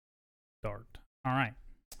Start. All right.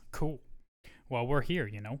 Cool. Well, we're here,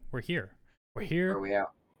 We're here. We're Or here we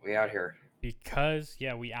out? We out here. because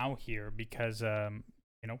we out here because the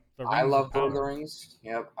I rings of love Lord of the power. Rings.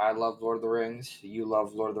 Yep, I love Lord of the Rings. You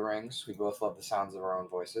love Lord of the Rings. We both love the sounds of our own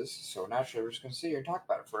voices. So naturally, we're just going to sit here and talk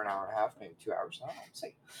about it for an hour and a half, maybe 2 hours. I don't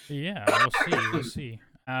know. See. Yeah, we'll see. We'll see.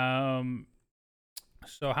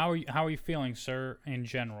 So how are you feeling, sir, in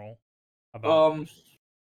general about um,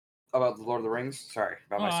 about the Lord of the Rings. Sorry,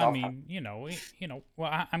 about well, I myself. mean,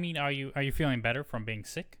 I mean, are you feeling better from being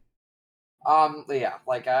sick? Yeah,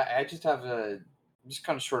 like I just have just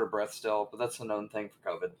kind of short of breath still, but that's a known thing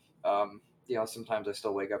for COVID. Sometimes I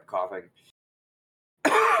still wake up coughing,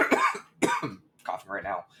 coughing right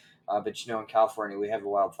now. But in California we have a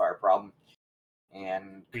wildfire problem,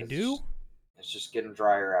 and We because do? it's just getting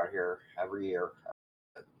drier out here every year.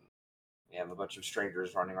 We have a bunch of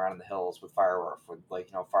strangers running around in the hills with fireworks, with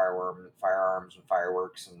firearms and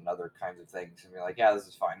fireworks and other kinds of things, and we're like, yeah, this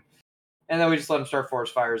is fine. And then we just let them start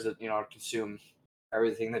forest fires that consume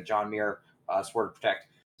everything that John Muir swore to protect.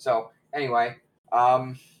 So anyway,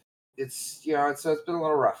 it's been a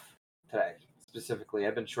little rough today. Specifically,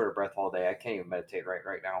 I've been short of breath all day. I can't even meditate right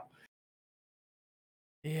now.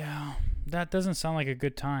 Yeah, that doesn't sound like a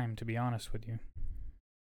good time, to be honest with you.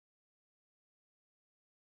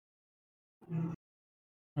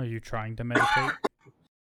 Are you trying to meditate?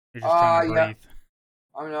 You're just trying to Yeah. breathe.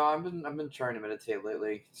 I mean, I've been trying to meditate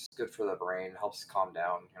lately. It's good for the brain. Helps calm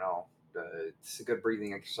down. It's a good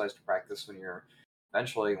breathing exercise to practice when you're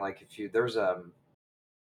eventually like if you there's an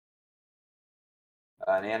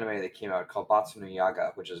anime that came out called Batsu no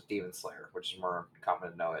Yaga, which is Demon Slayer, which is more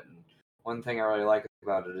common to know it. And one thing I really like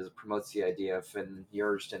about it is it promotes the idea of when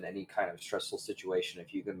you're just in any kind of stressful situation,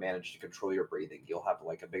 if you can manage to control your breathing, you'll have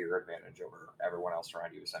like a bigger advantage over everyone else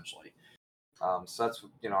around you, essentially. So that's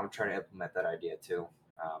I'm trying to implement that idea too.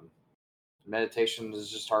 Um, Meditation is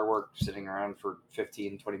just hard work, sitting around for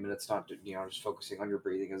 15, 20 minutes, not just focusing on your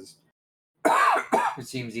breathing is it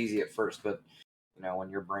seems easy at first, but when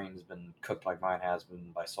your brain's been cooked like mine has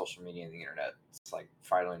been by social media and the internet, it's like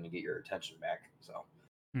fighting to get your attention back. So,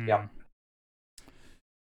 Hmm. yep.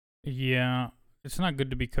 Yeah, it's not good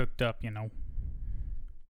to be cooked up. Not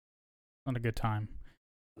a good time.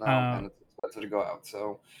 No, Uh, and it's expensive to go out.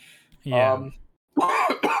 So, yeah. um,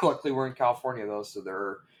 luckily we're in California though, so there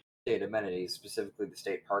are state amenities, specifically the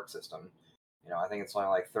state park system. I think it's only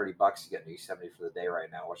like $30 to get into Yosemite for the day right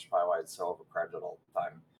now, which is probably why it's so overcrowded all the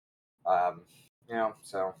time. Um,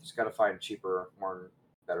 so just got to find cheaper, more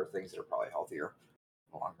better things that are probably healthier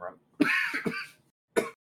in the long run.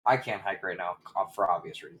 I can't hike right now for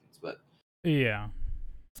obvious reasons, but Yeah.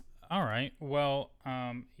 All right. Well,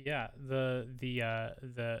 yeah,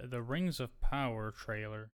 the Rings of Power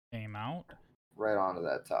trailer came out, right on to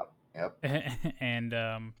that top. Yep. and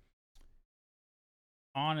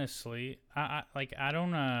honestly, I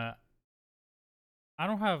don't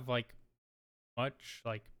have like much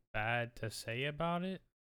like bad to say about it.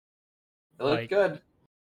 It looked Like, good.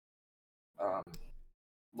 Um,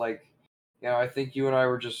 like, I think you and I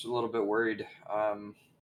were just a little bit worried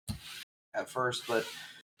at first, but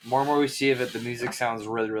more and more we see of it, the music sounds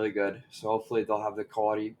really, really good. So hopefully they'll have the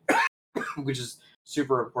quality, which is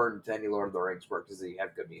super important to any Lord of the Rings work, is that you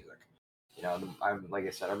have good music. I'm like I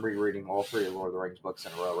said, I'm rereading all three of Lord of the Rings books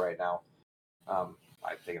in a row right now. Um,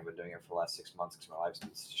 I think I've been doing it for the last 6 months because my life's been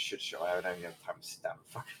a shit show. I haven't even had time to sit down and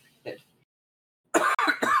fucking read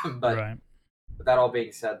it. but right. But that all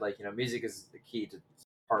being said, music is the key to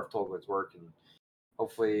part of Tolkien's work, and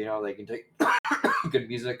hopefully, they can take good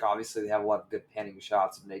music. Obviously, they have a lot of good panning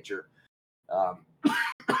shots of nature, um,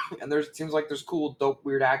 and it seems like there's cool, dope,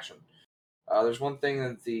 weird action. There's one thing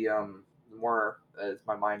that the more as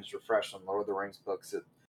my mind is refreshed on Lord of the Rings books that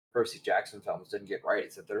Percy Jackson films didn't get right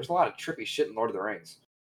is that there's a lot of trippy shit in Lord of the Rings.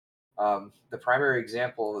 The primary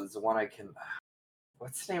example is the one I can.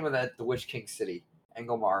 What's the name of that? The Witch King city,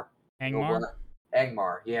 Angmar. Angmar? Angmar.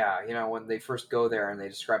 Angmar. Yeah, when they first go there and they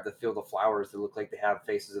describe the field of flowers, they look like they have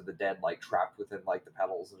faces of the dead, like trapped within like the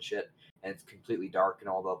petals and shit, and it's completely dark, and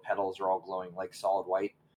all the petals are all glowing like solid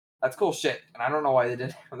white. That's cool shit, and I don't know why they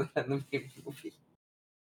didn't have that in the main movie.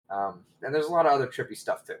 And there's a lot of other trippy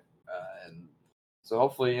stuff too, and so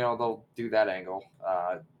hopefully they'll do that angle.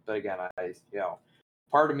 But again,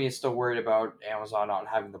 part of me is still worried about Amazon not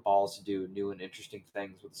having the balls to do new and interesting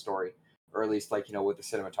things with the story, or at least with the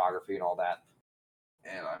cinematography and all that.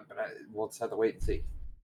 And we'll just have to wait and see,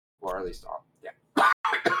 or at least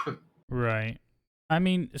yeah. Right. I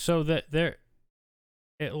mean, so that there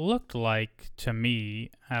it looked like to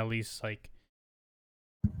me, at least, like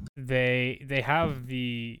they have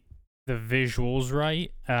the visuals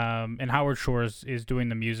right. And Howard Shore is doing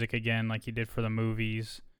the music again, like he did for the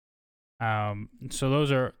movies. So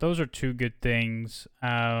those are two good things.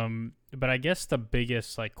 But I guess the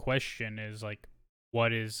biggest like question is like,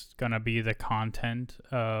 what is gonna be the content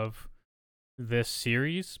of this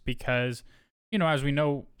series? Because as we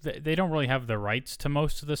know, they don't really have the rights to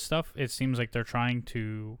most of the stuff. It seems like they're trying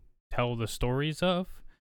to tell the stories of.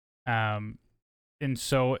 Um, and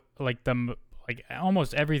so like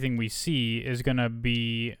almost everything we see is gonna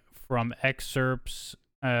be from excerpts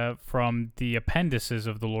from the appendices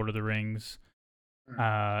of the Lord of the Rings,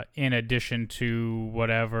 in addition to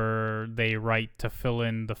whatever they write to fill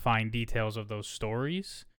in the fine details of those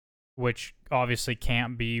stories, which obviously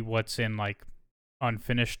can't be what's in like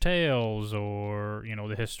Unfinished Tales or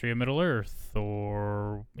the history of Middle Earth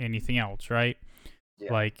or anything else, right?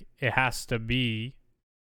 Yeah. Like it has to be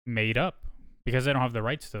made up because they don't have the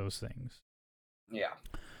rights to those things. Yeah.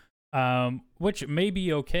 Which may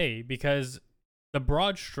be okay because the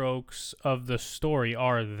broad strokes of the story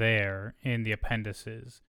are there in the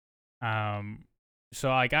appendices. So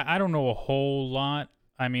like I don't know a whole lot.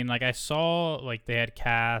 I mean, like I saw like they had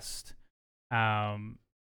cast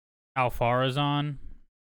Alfarazon,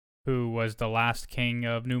 who was the last king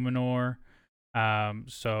of Numenor.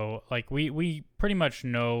 So like we pretty much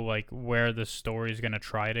know like where the story is gonna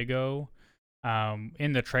try to go.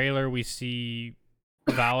 In the trailer we see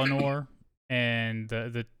Valinor and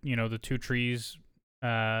the two trees,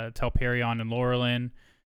 Telperion and Laurelin.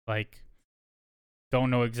 Like, don't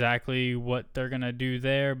know exactly what they're gonna do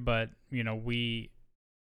there, but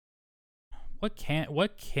what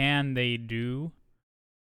can they do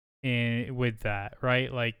with that,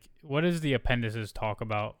 right? Like, what does the appendices talk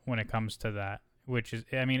about when it comes to that? Which is,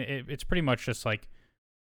 I mean, it's pretty much just like,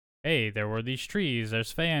 hey, there were these trees.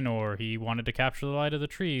 There's Feanor. He wanted to capture the light of the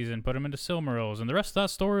trees and put them into Silmarils, and the rest of that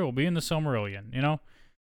story will be in the Silmarillion.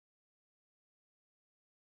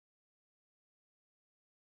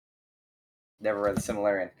 Never read the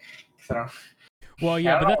Silmarillion. So, Well, I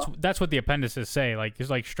yeah, don't but know. that's what the appendices say. Like it's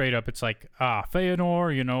like straight up, it's like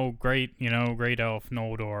Feanor, great elf,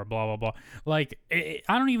 Noldor, blah blah blah. Like I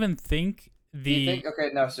don't even think Do you the think? Okay,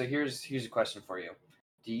 no. So here's a question for you.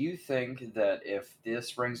 Do you think that if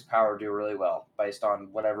this Rings of Power do really well, based on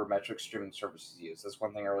whatever metric streaming services use, that's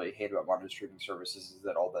one thing I really hate about modern streaming services is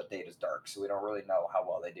that all the data is dark, so we don't really know how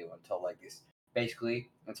well they do until like this, basically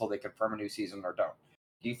until they confirm a new season or don't.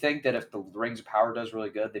 Do you think that if the Rings of Power does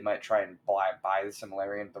really good, they might try and buy the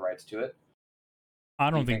Silmarillion, the rights to it?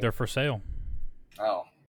 I Do don't you think think? they're for sale. Oh,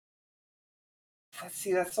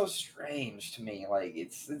 see, that's so strange to me. Like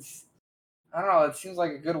it's I don't know. It seems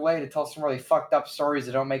like a good way to tell some really fucked up stories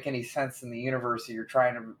that don't make any sense in the universe that you're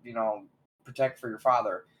trying to, protect for your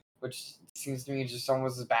father. Which seems to me just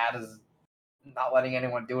almost as bad as not letting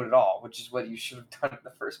anyone do it at all, which is what you should have done in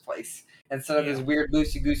the first place. Instead of this Yeah. weird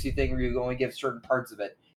loosey goosey thing where you only give certain parts of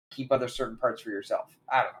it, keep other certain parts for yourself.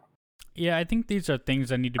 I don't know. Yeah, I think these are things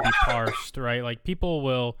that need to be parsed, right? Like people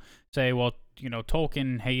will say, well,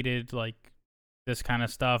 Tolkien hated like this kind of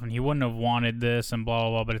stuff and he wouldn't have wanted this and blah blah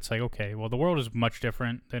blah, but it's like, okay, well the world is much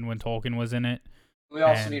different than when Tolkien was in it. We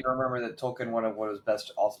also need And to remember that Tolkien wanted what was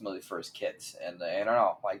best ultimately for his kids, and I don't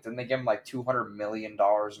know, like didn't they give him like $200 million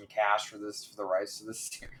in cash for the rights to this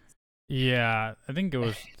series? yeah, I think it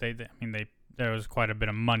was I mean there was quite a bit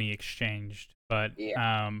of money exchanged, but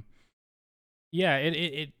Yeah. yeah,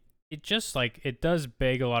 it just like it does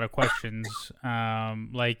beg a lot of questions.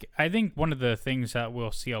 Like I think one of the things that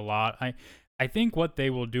we'll see a lot, I think what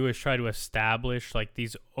they will do is try to establish like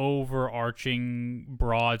these overarching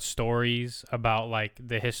broad stories about like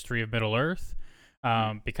the history of Middle Earth.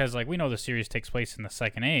 Because like we know the series takes place in the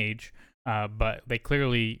Second Age, but they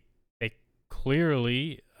clearly,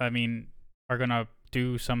 I mean, are gonna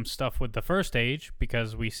do some stuff with the First Age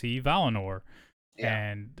because we see Valinor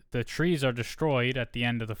Yeah. and the trees are destroyed at the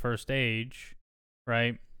end of the First Age,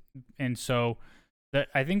 right? And so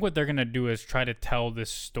I think what they're gonna do is try to tell this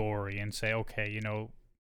story and say, okay,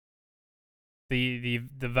 the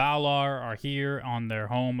Valar are here on their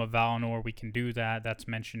home of Valinor. We can do that. That's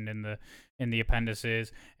mentioned in the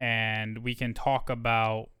appendices, and we can talk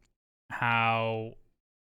about how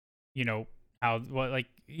how what like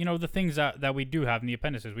the things that we do have in the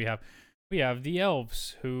appendices. We have the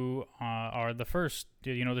elves who are the first,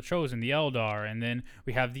 the chosen, the Eldar, and then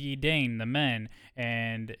we have the Edain, the men,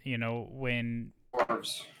 and when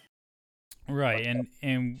Dwarves. right, Fucked up,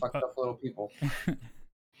 and fucked up little people.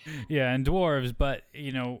 yeah, and dwarves, but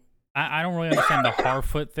I don't really understand the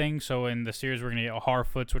Harfoot thing. So in the series, we're gonna get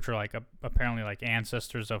Harfoots, which are like apparently like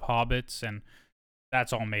ancestors of hobbits, and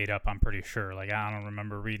that's all made up. I'm pretty sure. Like I don't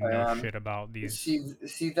remember reading no Um, shit about these.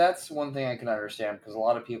 see, that's one thing I can understand because a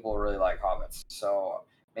lot of people really like hobbits. So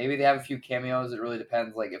maybe they have a few cameos. It really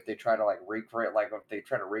depends. Like if they try to like recreate, like if they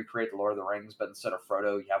try to recreate the Lord of the Rings, but instead of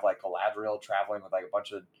Frodo, you have like Galadriel traveling with like a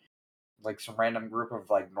bunch of like some random group of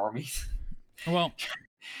like normies. Well,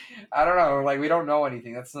 I don't know. Like we don't know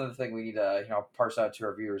anything. That's another thing we need to parse out to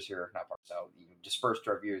our viewers here. Not parse out. Disperse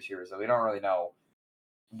to our viewers here. So we don't really know.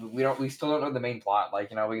 We still don't know the main plot.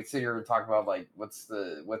 Like we can sit here and talk about like what's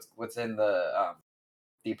in the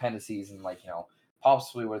appendices and like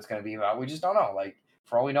possibly what it's going to be about. We just don't know. Like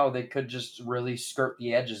for all we know, they could just really skirt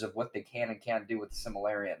the edges of what they can and can't do with the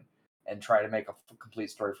Silmarillion and try to make a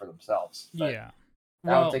complete story for themselves. But yeah.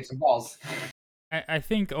 that would Well, take some balls. I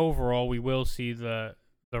think overall we will see the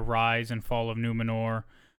rise and fall of Numenor.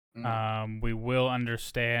 Mm, We will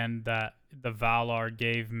understand that the Valar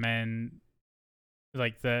gave men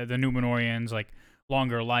like the Numenorians like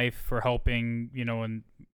longer life for helping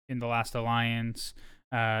in the last alliance.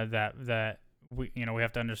 That we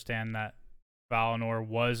have to understand that Valinor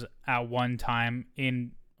was at one time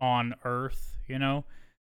in on Earth, yeah.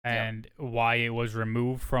 and why it was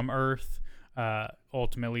removed from Earth,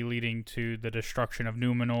 ultimately leading to the destruction of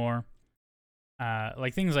Numenor.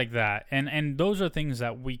 Like things like that, and those are things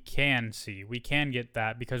that we can see. We can get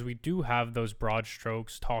that because we do have those broad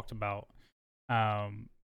strokes talked about, um,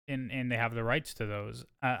 and they have the rights to those.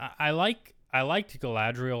 I liked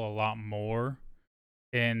Galadriel a lot more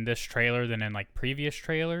in this trailer than in like previous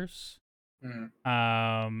trailers. Mm.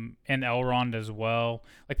 And Elrond as well.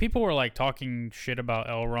 Like people were like talking shit about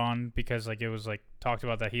Elrond because like it was like talked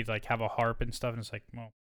about that he'd like have a harp and stuff, and it's like,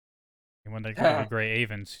 well, when they go to the Grey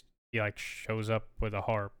Avens, he like shows up with a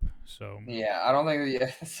harp. So Yeah, I don't think.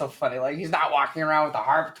 Yeah, it's so funny. Like he's not walking around with a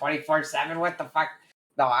harp 24/7. What the fuck?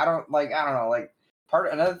 No, I don't like. I don't know. Like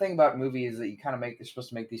another thing about movies is that you kind of you're supposed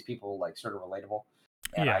to make these people like sort of relatable,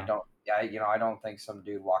 and I yeah, don't. Yeah, I don't think some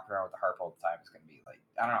dude walking around with a harp all the time is gonna be like.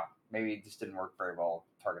 I don't know. Maybe it just didn't work very well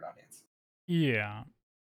target audience. yeah.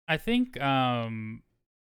 I think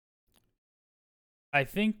I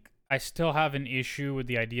think I still have an issue with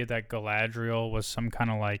the idea that Galadriel was some kind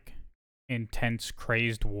of like intense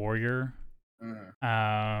crazed warrior.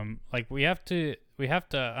 Mm, Like we have to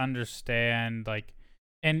understand like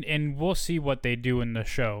and we'll see what they do in the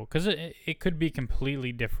show cuz it could be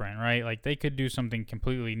completely different, right? Like they could do something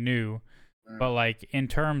completely new, but mm, like in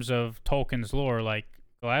terms of Tolkien's lore, like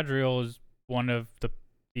Galadriel is one of the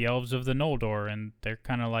elves of the Noldor, and they're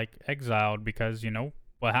kind of like exiled because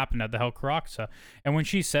what happened at the Helcaraxa. And when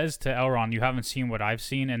she says to Elrond, "You haven't seen what I've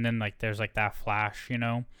seen," and then like there's like that flash, to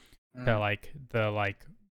mm. like the like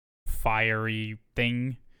fiery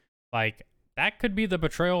thing, like that could be the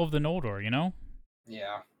betrayal of the Noldor.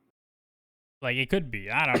 Yeah. Like it could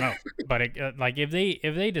be. I don't know, but like if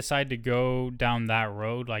they decide to go down that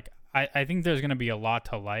road, like I think there's gonna be a lot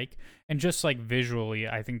to like, and just like visually,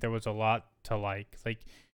 I think there was a lot to like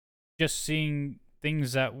just seeing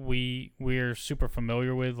things that we're super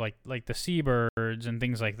familiar with, like the seabirds and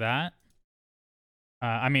things like that.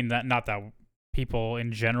 I mean that not that people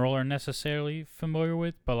in general are necessarily familiar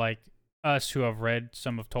with, but like us who have read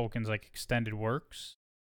some of Tolkien's like extended works,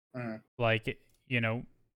 Mm, like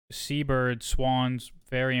seabirds, swans,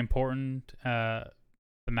 very important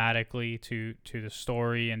thematically to the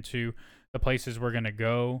story and to the places we're gonna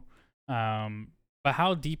go. But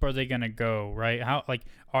how deep are they gonna go, right? How like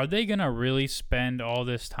are they gonna really spend all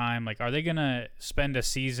this time? Like, are they gonna spend a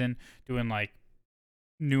season doing like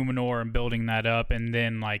Numenor and building that up, and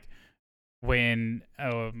then like when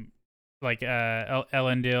Elendil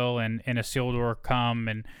and Isildur come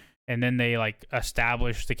and then they like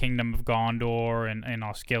establish the kingdom of Gondor and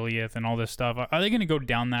Osgiliath and all this stuff. Are they going to go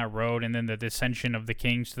down that road and then the dissension of the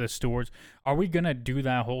kings to the stewards? Are we going to do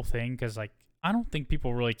that whole thing? Because like I don't think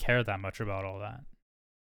people really care that much about all that.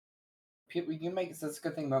 people, you can make that's a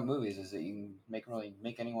good thing about movies is that you can really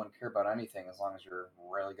make anyone care about anything as long as you're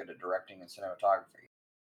really good at directing and cinematography.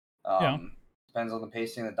 Yeah, Um, Depends on the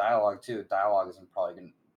pacing of the dialogue too. Dialogue isn't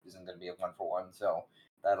gonna be a one for one, so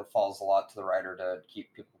that falls a lot to the writer to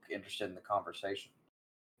keep people interested in the conversation.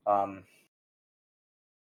 Um,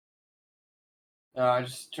 I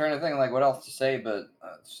just trying to think like what else to say, but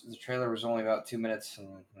the trailer was only about 2 minutes, and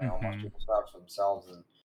most hmm, people saw it for themselves, and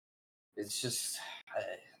it's just. Uh,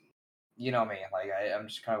 you know me, like I'm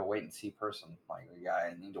just kind of a wait and see person. Like, yeah,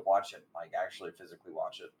 I need to watch it, like actually physically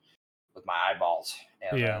watch it with my eyeballs,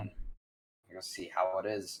 and yeah, then you'll see how it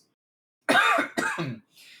is.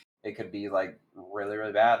 It could be like really,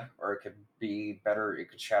 really bad, or it could be better.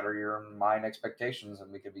 It could shatter your mind expectations,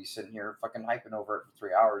 and we could be sitting here fucking hyping over it for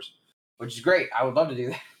 3 hours, which is great. I would love to do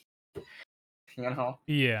that. You know.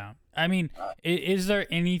 Yeah. I mean, Uh, is there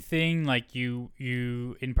anything like you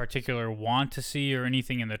in particular want to see, or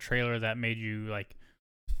anything in the trailer that made you like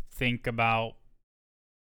think about,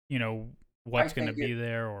 you know, I what's going to think be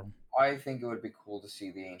there? Or I think it would be cool to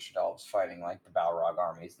see the ancient elves fighting like the Balrog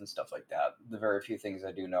armies and stuff like that. The very few things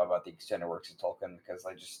I do know about the extended works of Tolkien, because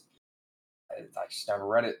I just never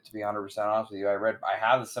read it, to be 100% honest with you. I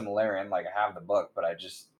have the Similarian, like I have the book, but I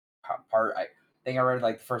just I think I read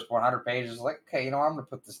like the first 100 pages, like okay, I'm gonna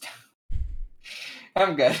put this down.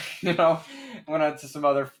 I'm good. Went on to some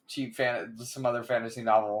other fantasy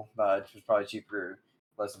novel, which was probably cheaper,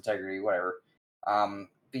 less integrity, whatever.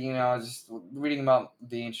 But just reading about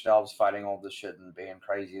the ancient elves fighting all this shit and being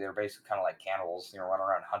crazy. They're basically kind of like cannibals. Running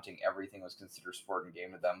around hunting everything was considered sport and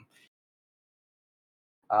game to them.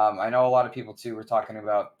 I know a lot of people too were talking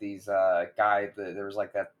about these guys. There was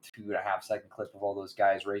like that 2.5 second clip of all those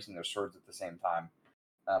guys raising their swords at the same time.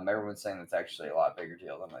 Everyone's saying it's actually a lot bigger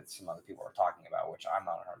deal than like some other people are talking about, which I'm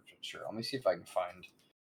not 100% sure. Let me see if I can find,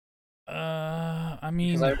 I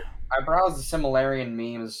because mean, I browse the Similarian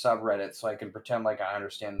memes subreddit so I can pretend like I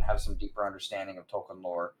understand and have some deeper understanding of Tolkien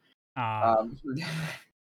lore. ah, Um, the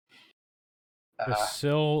uh,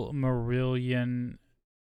 Silmarillion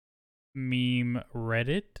meme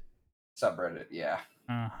Reddit. Subreddit, yeah.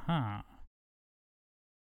 Uh-huh.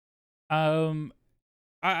 Um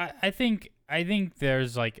I think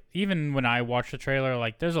there's like, even when I watch the trailer,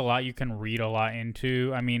 like there's a lot you can read a lot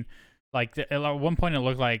into. I mean, like at one point it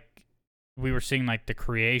looked like we were seeing like the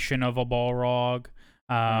creation of a Balrog.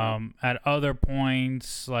 Mm. At other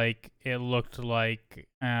points, like it looked like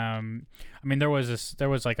I mean there was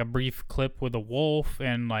like a brief clip with a wolf,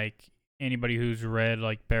 and like anybody who's read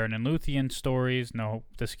like Beren and Luthien stories know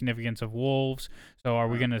the significance of wolves. So are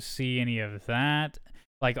we Mm. gonna see any of that?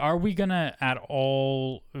 Like, are we gonna at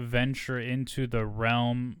all venture into the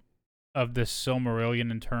realm of the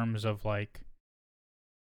Silmarillion in terms of like,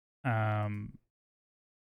 um,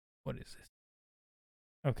 what is this?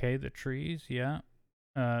 Okay, the trees, yeah.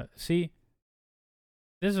 See,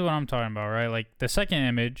 this is what I'm talking about, right? Like the second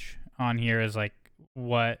image on here is like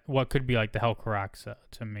what could be like the Helcaraxa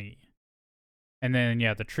to me, and then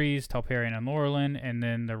yeah, the trees, Telperion and Lorelin, and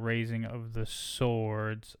then the raising of the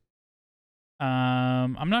swords.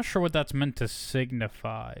 I'm not sure what that's meant to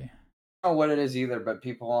signify. Don't know what it is either, but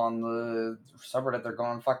people on the subreddit, they're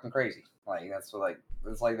going fucking crazy. Like that's what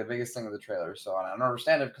it's like the biggest thing of the trailer. So I don't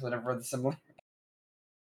understand it because I never read the Similarian.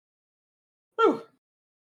 Whew.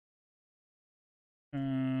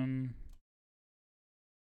 Um,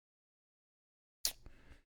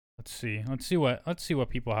 let's see what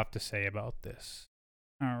people have to say about this.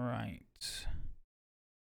 All right.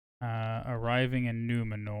 Arriving in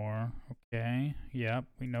Numenor. Okay. Yep,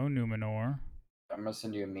 we know Numenor. I'm gonna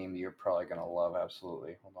send you a meme you're probably gonna love.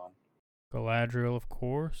 Absolutely. Hold on. Galadriel, of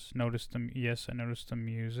course. Noticed the yes, I noticed the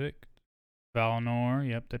music. Valinor.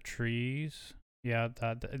 Yep, the trees. Yeah,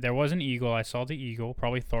 there was an eagle. I saw the eagle.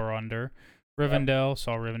 Probably Thoronder. Yep. Rivendell.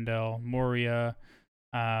 Saw Rivendell. Moria.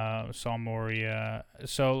 Saw Moria.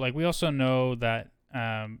 So like we also know that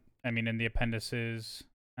I mean in the appendices.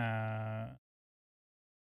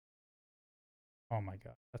 Oh my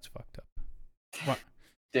god, that's fucked up. What?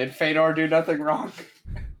 Did Fëanor do nothing wrong?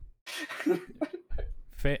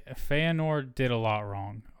 Feanor did a lot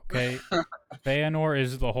wrong. Okay, Feanor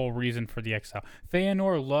is the whole reason for the exile.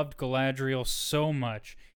 Feanor loved Galadriel so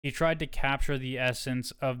much. He tried to capture the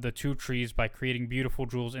essence of the two trees by creating beautiful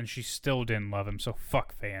jewels, and she still didn't love him. So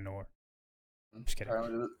fuck Feanor. Just kidding.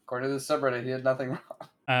 According to the subreddit, he did nothing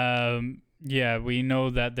wrong. Yeah, we know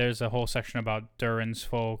that there's a whole section about Durin's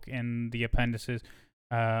folk in the appendices.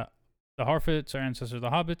 Uh, the Harfoots are ancestors of the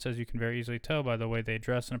Hobbits, as you can very easily tell by the way they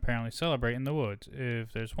dress and apparently celebrate in the woods.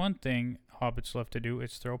 If there's one thing Hobbits love to do,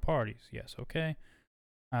 it's throw parties. Yes, okay.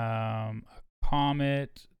 A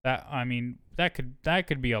comet. That I mean, that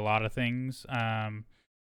could be a lot of things.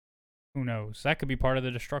 Who knows? That could be part of the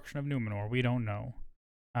destruction of Numenor. We don't know.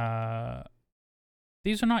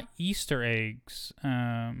 These are not Easter eggs.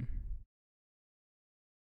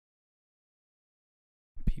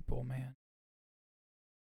 People, man.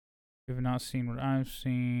 You have not seen what I've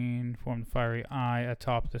seen. Form the fiery eye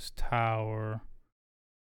atop this tower.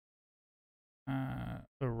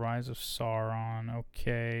 The rise of Sauron.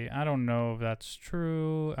 Okay, I don't know if that's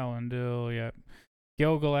true. Elendil, yep.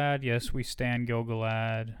 Gilgalad, yes, we stand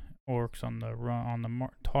Gilgalad. Orcs on the run on the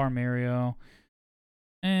Tarmario.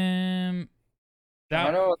 I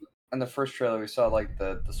That know in the first trailer we saw like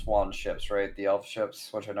the swan ships, right? The elf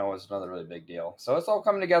ships, which I know was another really big deal. So it's all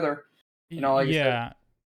coming together. Like I said, yeah.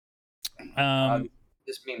 uh, Um,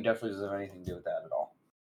 this meme definitely doesn't have anything to do with that at all.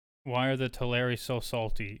 Why are the Teleri so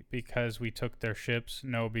salty? Because we took their ships?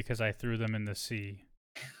 No, because I threw them in the sea.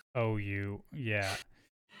 Oh, you. Yeah.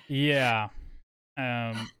 Yeah.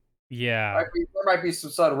 Yeah. There might be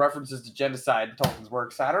some subtle references to genocide in Tolkien's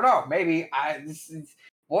works. I don't know. Maybe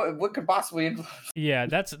what could possibly influence? Yeah,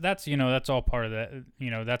 that's that's all part of that.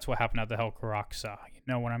 That's what happened at the Helcaraxa. You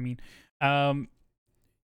know what I mean? Um,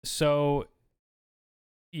 so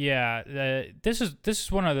yeah, this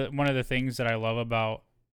is one of the things that I love about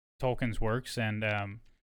Tolkien's works and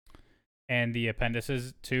the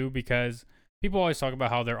appendices too, because people always talk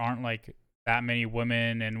about how there aren't like that many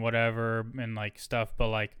women and whatever and like stuff, but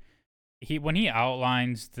like when he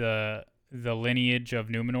outlines the lineage of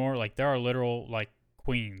Numenor, like there are literal like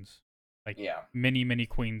queens, like Yeah. many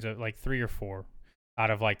queens, of like 3 or 4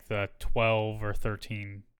 out of like the 12 or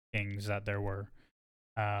 13 kings that there were.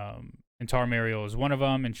 And Tarmariel is one of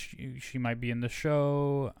them, and she might be in the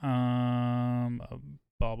show.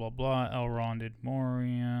 Blah blah blah. Elrond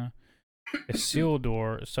Moria,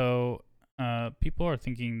 Isildur. So people are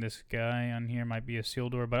thinking this guy on here might be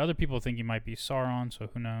Isildur, but other people think he might be Sauron. So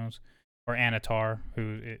who knows? Or Anatar,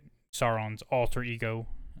 Sauron's alter ego.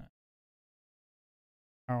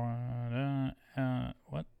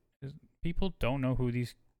 What? People don't know who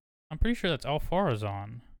these. I'm pretty sure that's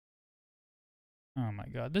Alfarazon. Oh my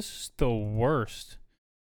god, this is the worst.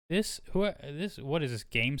 What is this,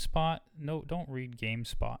 GameSpot? No, don't read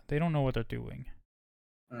GameSpot. They don't know what they're doing.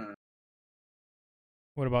 Mm.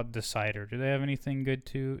 What about Decider? Do they have anything good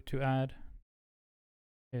to add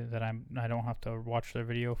that I don't have to watch their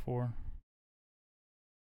video for?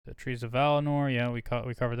 The Trees of Valinor, yeah, we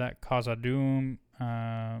covered that. Khazad-dûm,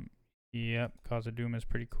 yep, Khazad-dûm is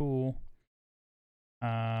pretty cool.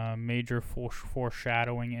 Major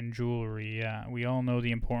foreshadowing and jewelry. Yeah, we all know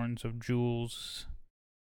the importance of jewels.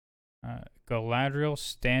 Galadriel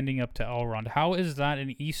standing up to Elrond. How is that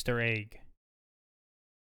an Easter egg?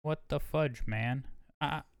 What the fudge, man?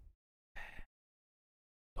 The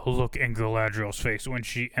look in Galadriel's face when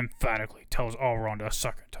she emphatically tells Elrond a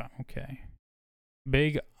second time. Okay.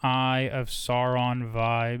 Big Eye of Sauron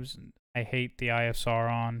vibes. I hate the Eye of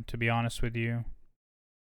Sauron, to be honest with you.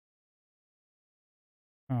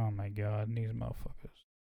 Oh my god, these motherfuckers.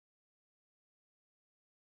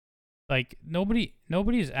 Like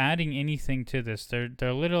nobody's adding anything to this. They're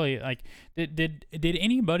literally like did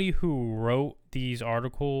anybody who wrote these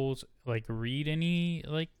articles like read any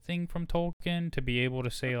like thing from Tolkien to be able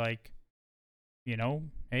to say like,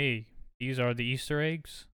 hey, these are the Easter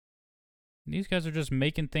eggs? These guys are just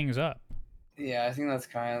making things up. Yeah, I think that's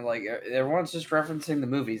kind of like everyone's just referencing the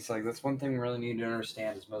movies. Like that's one thing we really need to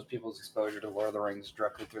understand is most people's exposure to Lord of the Rings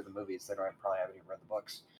directly through the movies. They don't probably haven't even read the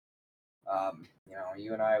books.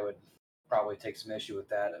 You and I would probably take some issue with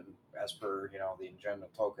that, and as per the enjoyment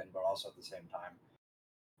of Tolkien, but also at the same time,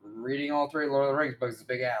 reading all 3 Lord of the Rings books is a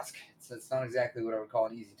big ask. It's not exactly what I would call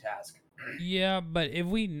an easy task. Yeah, but if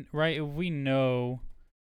we know,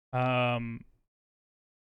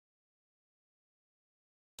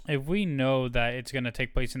 if we know that it's going to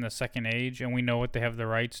take place in the Second Age and we know what they have the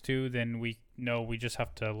rights to, then we know we just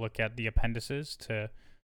have to look at the appendices to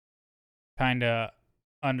kind of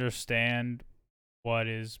understand what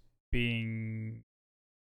is being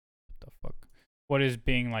what is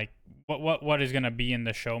being like what is going to be in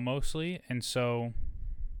the show mostly. And so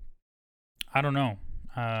I don't know.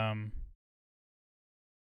 I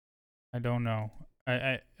don't know.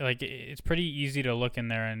 I like it's pretty easy to look in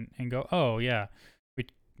there and go, "Oh, yeah.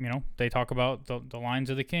 They talk about the lines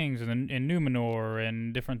of the kings and in Numenor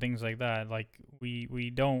and different things like that. Like we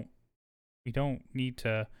don't need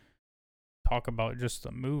to talk about just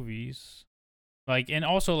the movies. Like, and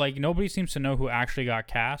also like nobody seems to know who actually got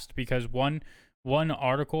cast, because one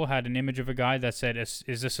article had an image of a guy that said, "Is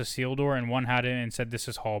this Isildur?" and one had it and said, "This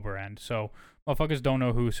is Halbrand." So motherfuckers don't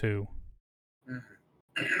know who's who.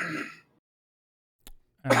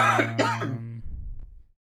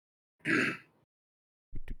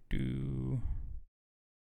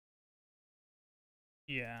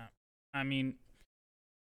 Yeah, I mean,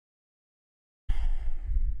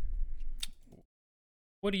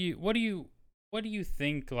 what do you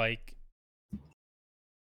think? Like,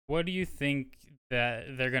 what do you think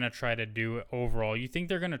that they're gonna try to do overall? You think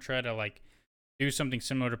they're gonna try to like do something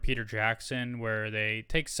similar to Peter Jackson, where they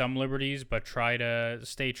take some liberties but try to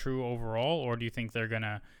stay true overall, or do you think they're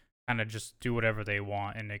gonna kind of just do whatever they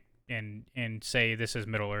want and say this is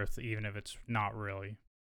Middle Earth, even if it's not really?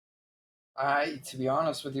 To be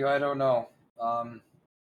honest with you, I don't know.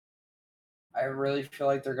 I really feel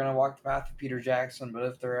like they're gonna walk the path of Peter Jackson, but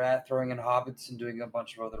if they're at throwing in hobbits and doing a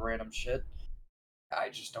bunch of other random shit, I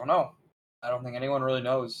just don't know. I don't think anyone really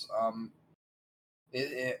knows.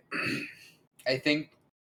 I think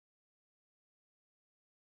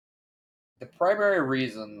the primary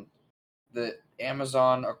reason that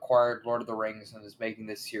Amazon acquired Lord of the Rings and is making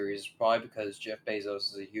this series is probably because Jeff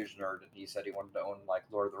Bezos is a huge nerd and he said he wanted to own like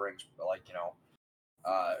Lord of the Rings, but like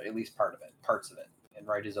at least parts of it, and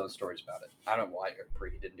write his own stories about it. I don't know why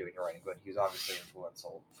he didn't do any writing, but he was obviously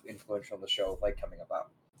influential in the show, like coming about.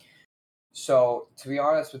 So to be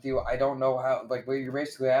honest with you, I don't know how. Like what you're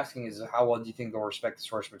basically asking is how well do you think they'll respect the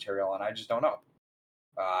source material, and I just don't know.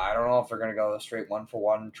 I don't know if they're going to go straight one for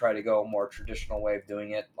one, try to go a more traditional way of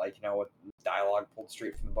doing it, like with dialogue pulled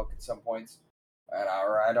straight from the book at some points, and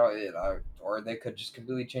or I don't, or they could just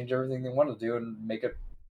completely change everything they want to do and make it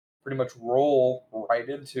pretty much roll right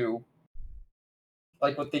into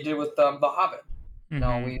like what they did with the Hobbit.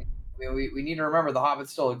 Mm-hmm. We need to remember the Hobbit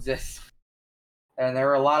still exists, and there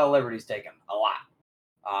were a lot of liberties taken, a lot.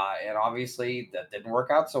 And obviously that didn't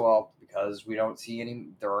work out so well because we don't see any.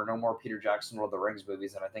 There are no more Peter Jackson Lord of the Rings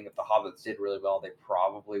movies, and I think if the Hobbits did really well, they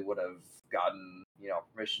probably would have gotten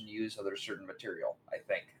permission to use other certain material. I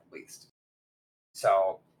think at least.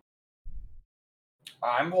 So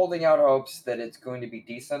I'm holding out hopes that it's going to be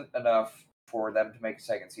decent enough for them to make a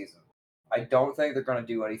second season. I don't think they're going to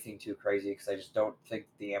do anything too crazy because I just don't think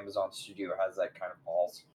the Amazon studio has that kind of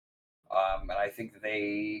balls. And I think that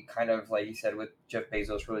they kind of, like you said, with Jeff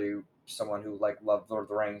Bezos, really someone who like loved Lord of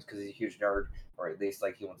the Rings because he's a huge nerd, or at least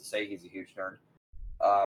like he wants to say he's a huge nerd.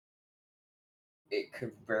 It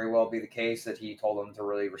could very well be the case that he told them to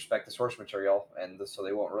really respect the source material, and so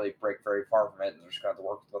they won't really break very far from it, and they're just going to have to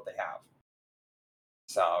work with what they have.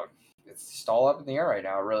 So it's just all up in the air right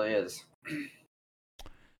now. It really is.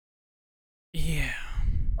 Yeah.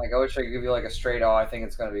 Like I wish I could give you like a straight, oh, I think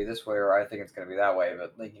it's going to be this way, or I think it's going to be that way,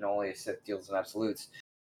 but like only Sith deals in absolutes.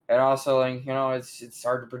 And also, like, it's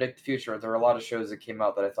hard to predict the future. There were a lot of shows that came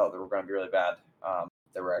out that I thought that were going to be really bad.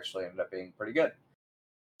 That were actually ended up being pretty good.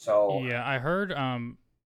 So Yeah, I heard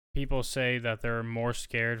people say that they're more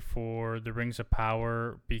scared for the Rings of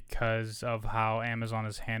Power because of how Amazon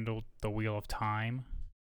has handled the Wheel of Time.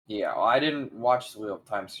 yeah, well, I didn't watch the Wheel of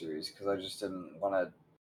Time series because I just didn't want to.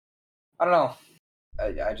 I don't know.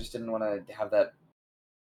 I just didn't want to have that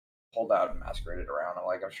pulled out and masqueraded around.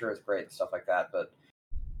 I'm sure it's great and stuff like that, but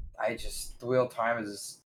the Wheel of Time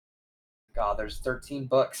is. God, there's 13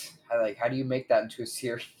 books. How do you make that into a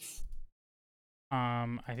series?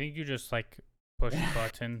 I think you just like push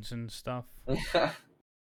buttons and stuff. So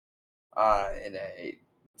I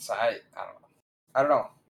don't know. I don't know.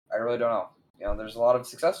 I really don't know. There's a lot of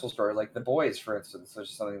successful stories, like The Boys, for instance, which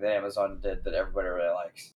is something that Amazon did that everybody really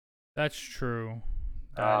likes. That's true.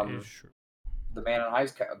 That is true. The Man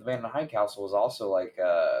in High Castle was also like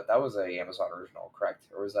that was a Amazon original, correct?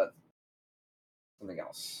 Or was that something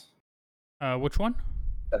else? Which one?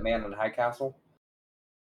 The Man in High Castle.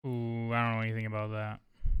 Ooh, I don't know anything about that.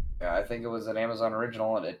 Yeah, I think it was an Amazon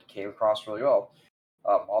original, and it came across really well.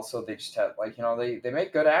 Also, they just had they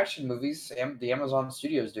make good action movies. The Amazon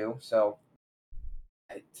studios do so.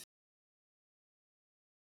 I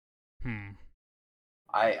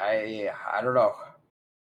don't know.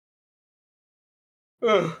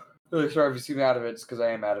 Really sorry if you see me out of it. It's because I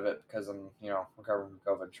am out of it because I'm recovering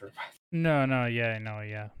from COVID. No, yeah. No,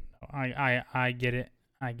 I get it.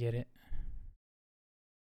 I get it.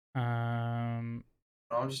 I'm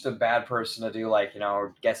just a bad person to do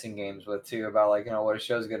guessing games with too about what a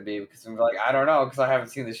show's gonna be because I'm like I don't know because I haven't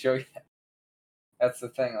seen the show yet. That's the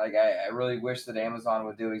thing. I really wish that Amazon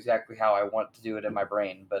would do exactly how I want to do it in my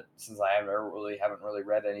brain, but since I haven't really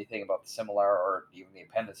read anything about the similar or even the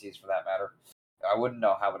appendices for that matter, I wouldn't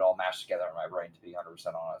know how it all mashed together in my brain. To be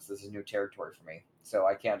 100% honest, this is new territory for me, so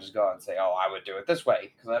I can't just go out and say, "Oh, I would do it this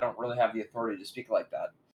way," because I don't really have the authority to speak like that.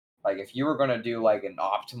 Like, if you were going to do like an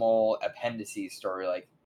optimal appendices story, like,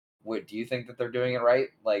 what do you think that they're doing it right?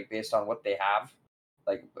 Like, based on what they have,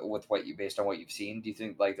 like based on what you've seen, do you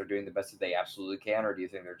think like they're doing the best that they absolutely can, or do you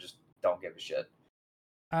think they're just don't give a shit?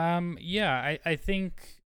 Yeah, I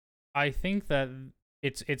think that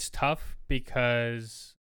it's tough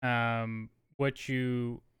because what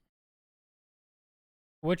you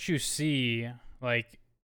see like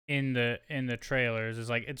in the trailers is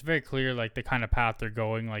like it's very clear like the kind of path they're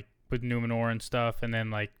going like with Numenor and stuff, and then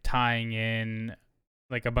like tying in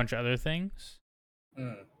like a bunch of other things.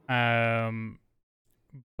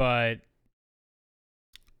 But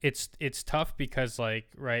it's tough because like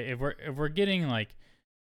right if we're getting like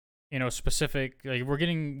specific like we're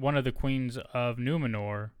getting one of the queens of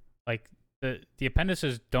Numenor, like the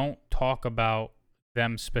appendices don't talk about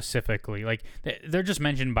them specifically, like they're just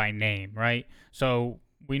mentioned by name, right? So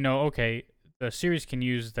we know, okay, the series can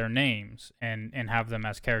use their names and have them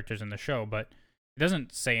as characters in the show, but It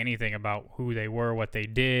doesn't say anything about who they were, what they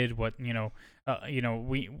did, what we know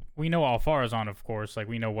Alfarazon, of course, like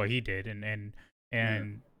we know what he did, Mm. and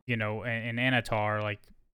and Anatar, like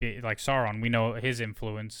Sauron, we know his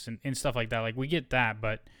influence and stuff like that. Like we get that,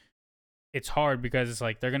 but it's hard because it's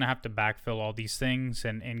like they're gonna have to backfill all these things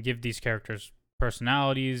and give these characters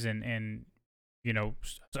personalities and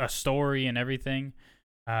a story and everything.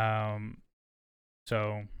 Um,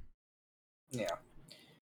 so Yeah.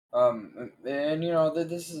 And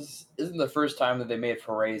this isn't the first time that they made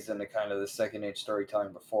forays into kind of the second age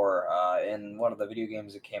storytelling before. In one of the video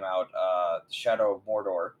games that came out, Shadow of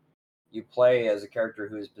Mordor, you play as a character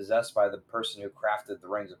who is possessed by the person who crafted the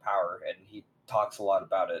Rings of Power, and he talks a lot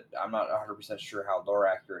about it. I'm not 100% sure how lore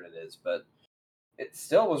accurate it is, but it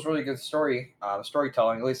still was really good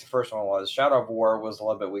storytelling. At least the first one was. Shadow of War was a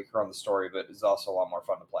little bit weaker on the story, but it's also a lot more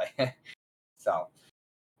fun to play. So,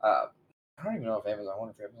 uh, I don't even know if Amazon. I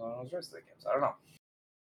wonder if Amazon owns the rest of the games. I don't know.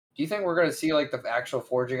 Do you think we're going to see like the actual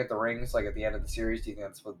forging at the rings, like at the end of the series? Do you think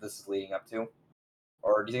that's what this is leading up to,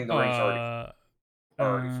 or do you think the rings uh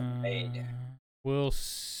are already made? we'll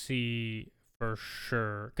see for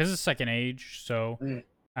sure because it's second age. So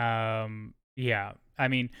Mm, yeah, I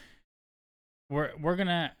mean we're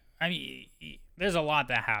gonna. I mean, there's a lot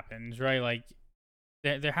that happens, right? Like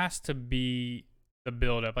there has to be the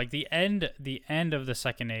build up. Like the end of the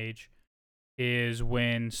second age is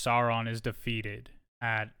when Sauron is defeated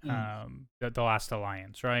at mm, the last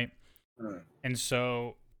alliance, right? mm. And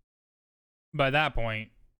so by that point,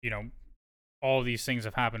 you know, all these things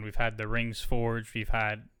have happened. We've had the rings forged. We've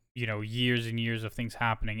had years and years of things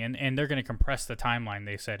happening, and they're going to compress the timeline.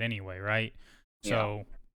 They said anyway, right? Yeah, So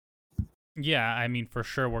yeah, I mean for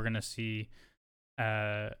sure we're going to see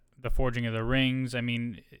the forging of the rings. I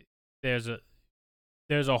mean, there's a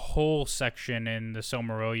there's a whole section in the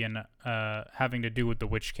Silmarillion having to do with the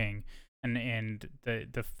Witch King and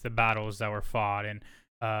the battles that were fought and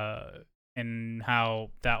how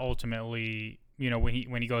that ultimately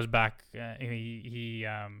when he goes back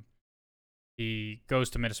he goes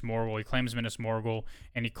to Minas Morgul. He claims Minas Morgul,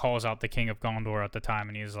 and he calls out the King of Gondor at the time,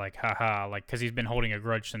 and he's like, haha, like, because he's been holding a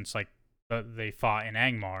grudge since, like, they fought in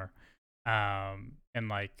Angmar. And,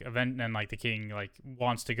 like, the king, like,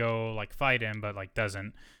 wants to go, like, fight him, but, like,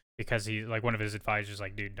 doesn't. Because he, like, one of his advisors,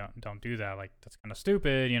 like, dude, don't do that. Like, that's kind of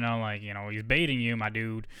stupid, like, he's baiting you, my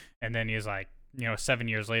dude. And then he's like, 7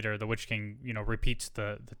 years later, the Witch King, repeats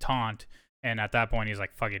the taunt, and at that point, he's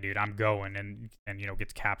like, "Fuck it, dude, I'm going," and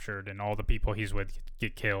gets captured, and all the people he's with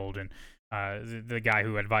get killed, and the guy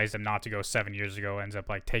who advised him not to go 7 years ago ends up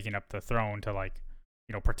like taking up the throne to like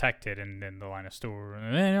protect it, and then the line of store,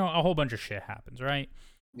 and then, a whole bunch of shit happens, right?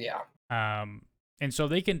 yeah, Um, and so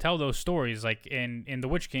they can tell those stories, like in the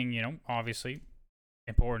Witch King, obviously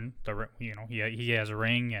important. He has a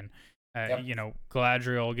ring, and yep.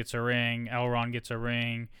 Galadriel gets a ring, Elrond gets a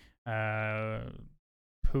ring.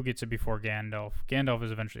 Who gets it before Gandalf? Gandalf is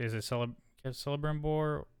eventually is it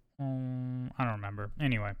Celebrimbor? I don't remember.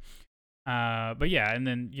 Anyway, but yeah, and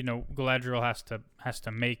then Galadriel has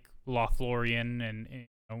to make Lothlorien and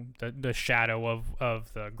the shadow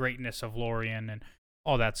of the greatness of Lorien and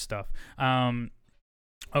all that stuff.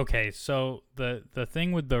 Okay, so the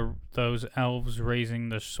thing with those elves raising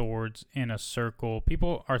the swords in a circle,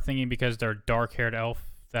 people are thinking because they're dark-haired elf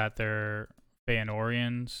that they're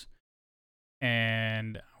Feanorians,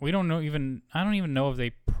 and we don't know even I don't even know if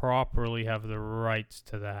they properly have the rights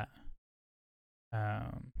to that.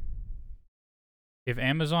 Um, if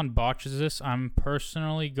Amazon botches this, I'm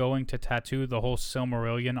personally going to tattoo the whole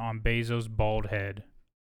Silmarillion on Bezos' bald head.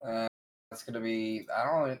 Uh, that's gonna be. I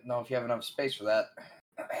don't really know if you have enough space for that.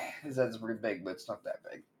 His head's pretty big, but it's not that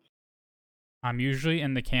big. I'm usually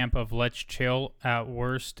in the camp of let's chill. At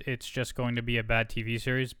worst, it's just going to be a bad TV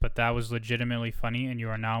series, but that was legitimately funny, and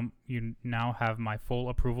you now have my full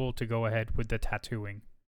approval to go ahead with the tattooing.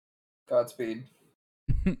 Godspeed.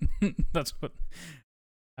 That's what.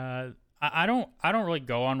 I don't really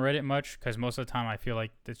go on Reddit much because most of the time I feel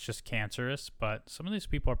like it's just cancerous. But some of these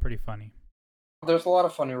people are pretty funny. There's a lot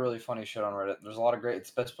of funny, really funny shit on Reddit. There's a lot of great. It's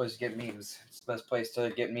the best place to get memes. It's the best place to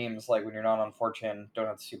get memes. Like when you're not on 4chan, don't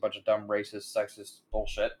have to see a bunch of dumb, racist, sexist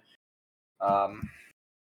bullshit. Um,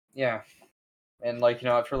 yeah, and like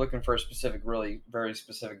if you're looking for a specific, really very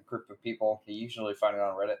specific group of people, you usually find it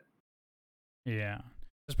on Reddit. Yeah.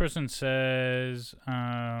 This person says,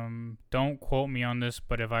 don't quote me on this,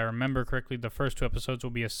 but if I remember correctly, the first two episodes will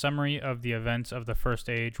be a summary of the events of the first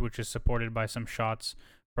age, which is supported by some shots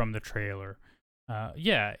from the trailer.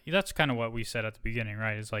 Yeah, that's kind of what we said at the beginning,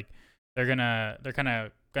 right? It's like they're gonna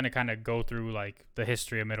go through like the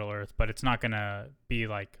history of Middle Earth, but it's not gonna be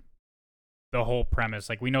like the whole premise.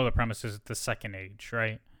 Like, we know the premise is the Second Age,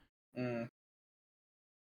 right? Mm.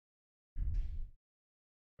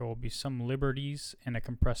 There will be some liberties in a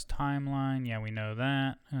compressed timeline. Yeah, we know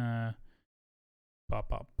that.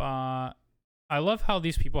 I love how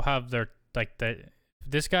these people have their, like,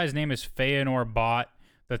 this guy's name is Feanor Bot.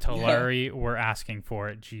 The Teleri were asking for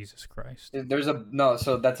it. Jesus Christ. There's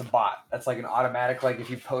so that's a bot. That's like an automatic, like if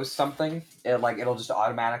you post something, it'll just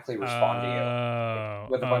automatically respond to you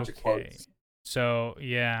with a bunch of quotes. So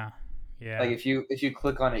yeah. Like if you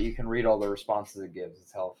click on it, you can read all the responses it gives.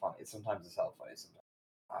 It's hella funny. Sometimes it's hella funny. Sometimes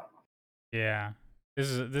I don't know. Yeah. This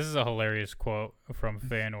is a hilarious quote from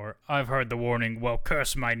Feanor. I've heard the warning. Well,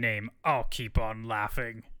 curse my name. I'll keep on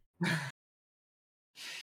laughing.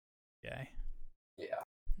 Okay. Yeah.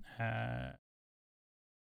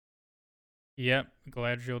 Yep.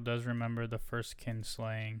 Galadriel does remember the first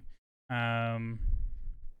kinslaying.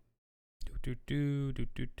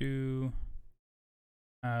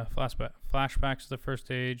 Flashbacks to the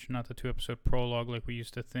first age, not the 2-episode prologue like we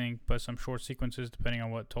used to think, but some short sequences depending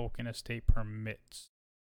on what Tolkien estate permits.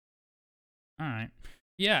 All right.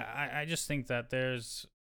 Yeah, I just think that there's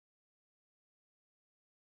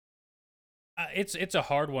it's a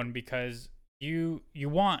hard one because you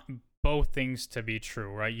want both things to be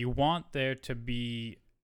true, right? You want there to be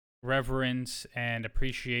reverence and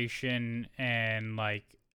appreciation and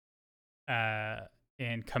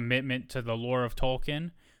and commitment to the lore of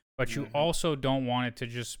Tolkien, but you also don't want it to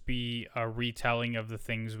just be a retelling of the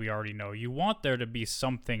things we already know. You want there to be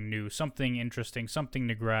something new, something interesting, something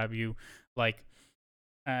to grab you. Like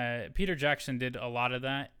Peter Jackson did a lot of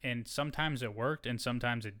that, and sometimes it worked and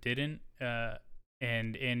sometimes it didn't.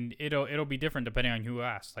 And it'll be different depending on who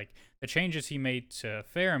asks. Like the changes he made to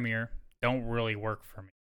Faramir don't really work for me.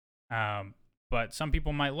 But some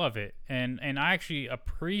people might love it, and I actually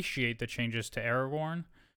appreciate the changes to Aragorn,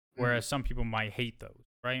 whereas some people might hate those,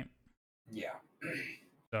 right? Yeah.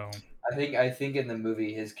 So I think in the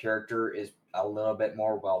movie his character is a little bit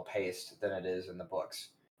more well paced than it is in the books,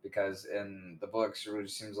 because in the books it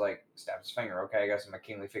just seems like stabs his finger. Okay, I guess I'm a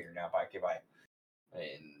kingly figure now. Bye, okay, bye.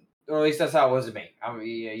 Or at least that's how it was to me. I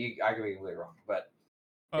mean, I could be completely wrong, but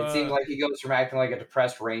it seems like he goes from acting like a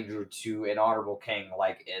depressed ranger to an honorable king,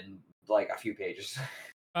 like in like a few pages.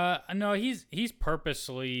 No, he's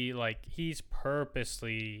purposely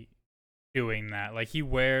doing that. Like he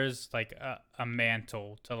wears like a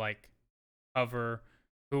mantle to like cover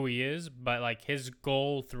who he is, but like his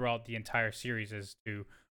goal throughout the entire series is to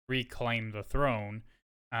reclaim the throne.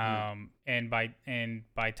 And by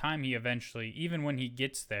time he eventually, even when he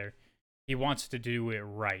gets there, he wants to do it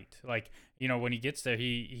right. Like, you know, when he gets there,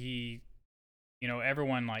 he you know,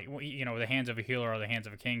 everyone, like, you know, the hands of a healer are the hands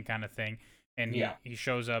of a king kind of thing. And he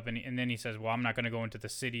shows up and then he says, well, I'm not going to go into the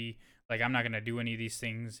city. Like, I'm not going to do any of these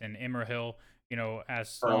things. And Imrahil, you know,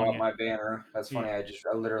 as long as my banner. That's funny. I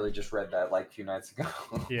literally just read that like a few nights ago.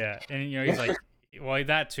 Yeah. And, you know, he's like, well,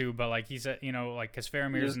 that too. But like, he said, you know, like, because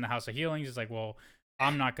Faramir's in the House of Healings, he's like, well,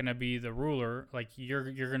 I'm not going to be the ruler. Like,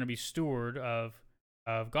 you're going to be steward of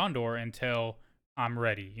Gondor until I'm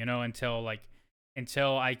ready, you know, until I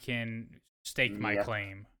can stake my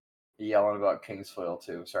claim. Yelling about Kingsfoil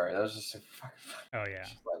too. Sorry, that was just fucking funny. Oh yeah.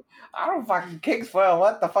 Like, I don't fucking Kingsfoil.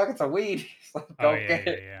 What the fuck? It's a weed. Like, go get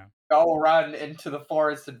it. Go run into the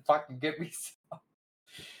forest and fucking get me some.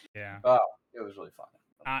 Yeah. Oh, it was really fun.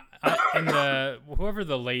 And whoever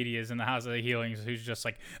the lady is in the House of the Healings, who's just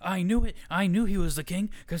like, I knew it. I knew he was the king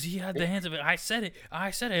because he had the hands of it. I said it.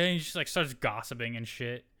 And he just like starts gossiping and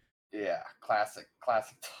shit. Yeah, classic talk.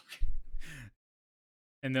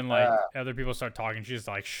 And then like other people start talking, she's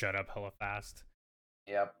like, shut up hella fast.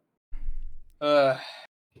 Yep.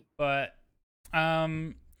 But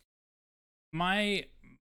my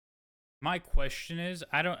question is,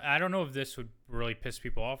 I don't know if this would really piss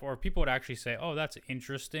people off, or if people would actually say, oh, that's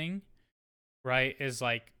interesting, right? Is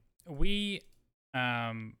like we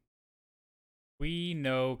know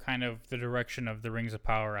kind of the direction of the Rings of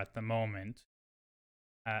Power at the moment.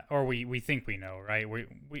 Or we think we know, right?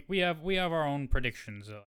 We have our own predictions,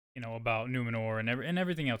 you know, about Numenor and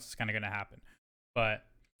everything else that's kind of going to happen. But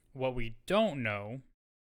what we don't know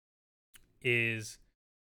is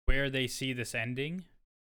where they see this ending,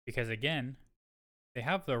 because again, they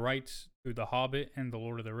have the rights to The Hobbit and The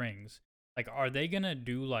Lord of the Rings. Like, are they gonna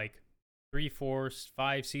do like 3, 4,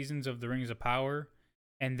 5 seasons of The Rings of Power,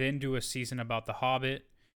 and then do a season about The Hobbit,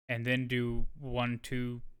 and then do 1,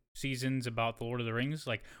 2 seasons about The Lord of the Rings?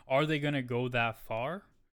 Like, are they gonna go that far,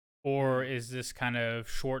 or is this kind of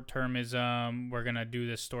short-termism? We're gonna do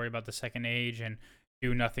this story about the Second Age and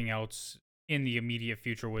do nothing else in the immediate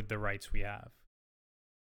future with the rights we have.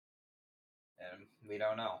 And We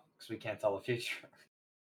don't know because we can't tell the future.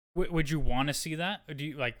 Would you want to see that? Or do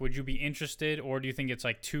you like? Would you be interested, or do you think it's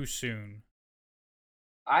like too soon?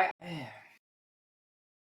 I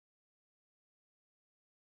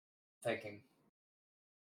thinking.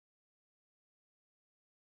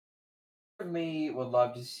 Part of me would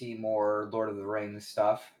love to see more Lord of the Rings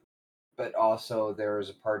stuff, but also there is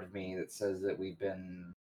a part of me that says that we've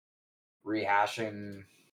been rehashing,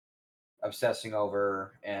 obsessing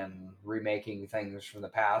over, and remaking things from the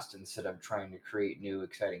past instead of trying to create new,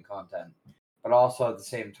 exciting content. But also at the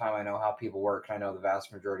same time, I know how people work. And I know the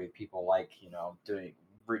vast majority of people like,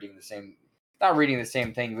 reading the same, not reading the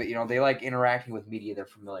same thing, but they like interacting with media they're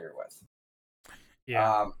familiar with.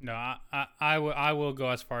 Yeah. No, I will go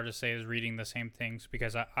as far to say as reading the same things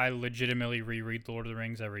because I legitimately reread Lord of the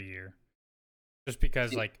Rings every year, just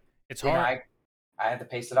because like it's hard. I had to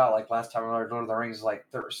pace it out. Like last time I learned Lord of the Rings, like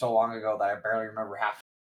so long ago that I barely remember half.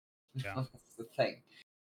 Yeah. That's the thing.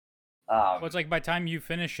 Well, it's like by the time you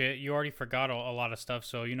finish it, you already forgot a lot of stuff.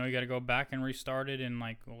 So you got to go back and restart it and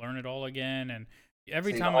like learn it all again. And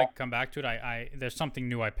every time I come back to it, I there's something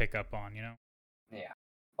new I pick up on. Yeah,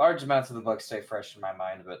 large amounts of the book stay fresh in my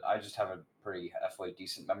mind, but I just have a pretty halfway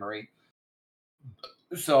decent memory,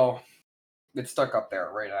 so it's stuck up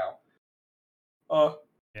there right now.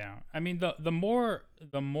 Yeah, I mean the more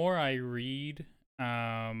I read,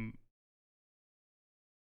 the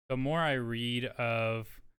more I read of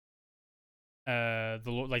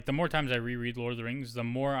the more times I reread Lord of the Rings, the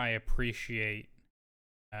more I appreciate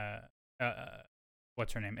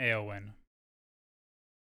what's her name, Eowyn.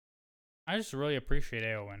 I just really appreciate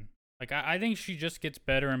Eowyn. Like I think she just gets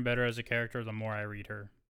better and better as a character the more I read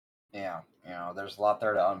her. Yeah, there's a lot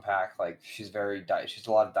there to unpack. Like she's she's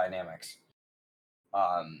a lot of dynamics,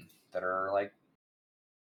 that are like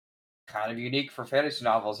kind of unique for fantasy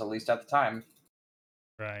novels, at least at the time.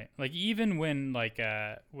 Right. Like even when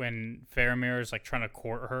when Faramir is like trying to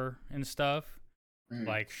court her and stuff,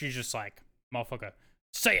 like she's just like, motherfucker,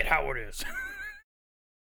 say it how it is.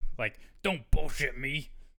 Like, don't bullshit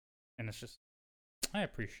me. And it's just I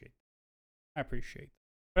appreciate.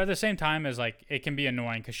 But at the same time as like it can be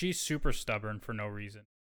annoying cuz she's super stubborn for no reason.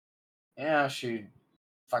 Yeah, she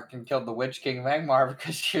fucking killed the Witch King Magmar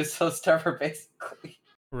because she was so stubborn, basically.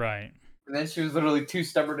 Right. And then she was literally too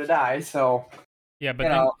stubborn to die, so yeah, but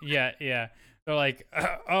then yeah. They're like,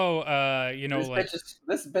 this like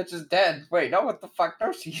this bitch is dead. Wait, no, what the fuck?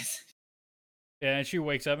 No, she's yeah, and she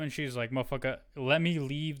wakes up and she's like, motherfucker, let me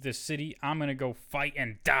leave the city. I'm gonna go fight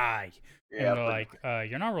and die. And they're like,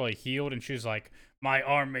 you're not really healed. And she's like, my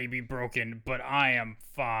arm may be broken, but I am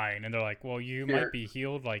fine. And they're like, well, you might be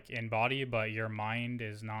healed, like in body, but your mind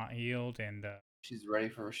is not healed. And she's ready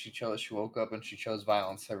for she woke up and she chose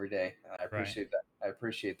violence every day. And I appreciate that. I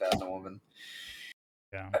appreciate that in a woman.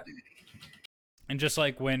 Yeah. And just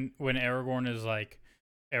like when Aragorn is like,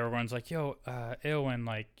 Aragorn's like, yo, Eowyn,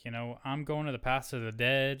 like, I'm going to the paths of the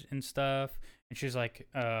dead and stuff. And she's like,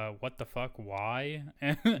 what the fuck? Why?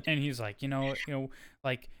 And he's like,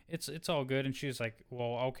 like it's all good. And she's like,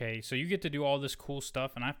 well, okay, so you get to do all this cool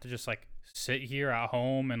stuff, and I have to just like sit here at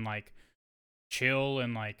home and like chill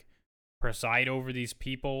and like preside over these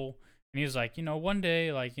people. And he's like, one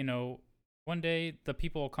day, like, one day the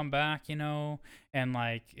people will come back, and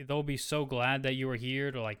like they'll be so glad that you were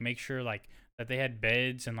here to like make sure like that they had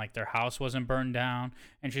beds and like their house wasn't burned down.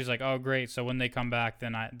 And she's like, oh great, so when they come back,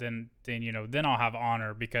 then then I'll have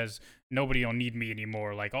honor because nobody will need me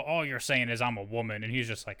anymore. Like all you're saying is I'm a woman. And he's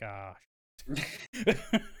just like,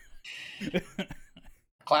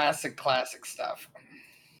 classic stuff.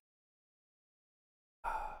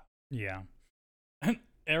 Yeah.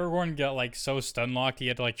 Aragorn got like so stun locked he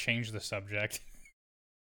had to like change the subject.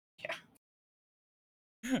 Yeah.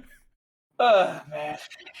 Man.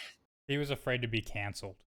 He was afraid to be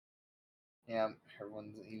canceled. Yeah,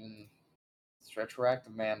 everyone's even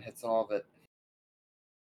retroactive man hits all of it.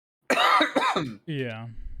 Yeah.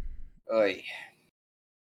 Oy.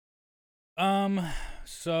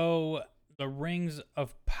 So the Rings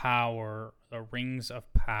of Power.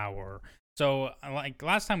 So like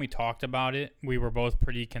last time we talked about it, we were both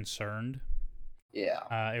pretty concerned.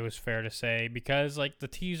 Yeah. It was fair to say because like the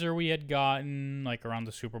teaser we had gotten like around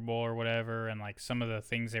the Super Bowl or whatever, and like some of the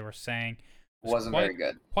things they were saying wasn't very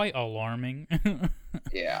good. Quite alarming.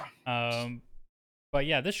 Yeah. But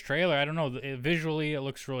yeah, this trailer, I don't know, visually it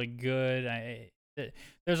looks really good.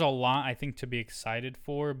 There's a lot I think to be excited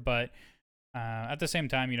for, but at the same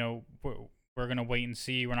time, we're gonna wait and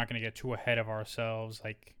see. We're not gonna get too ahead of ourselves.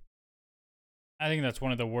 Like, I think that's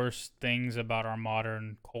one of the worst things about our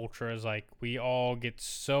modern culture is like we all get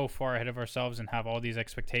so far ahead of ourselves and have all these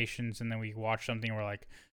expectations, and then we watch something and we're like,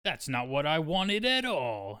 That's not what I wanted at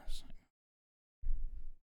all.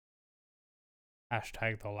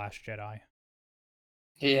 Hashtag The Last Jedi.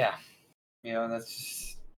 Yeah. That's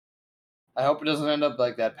just. I hope it doesn't end up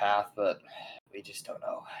like that path, but we just don't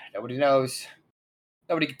know. Nobody knows.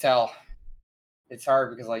 Nobody can tell. It's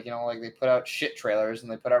hard because, they put out shit trailers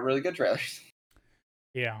and they put out really good trailers.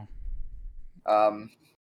 Yeah.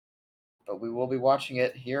 But we will be watching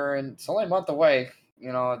it here, and it's only a month away.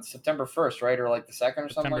 It's September 1st, right? Or like the 2nd or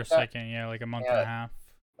something like that? September 2nd, yeah, like a month and a half.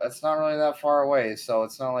 That's not really that far away, so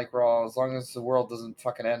it's not like we're all, as long as the world doesn't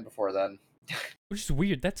fucking end before then. Which is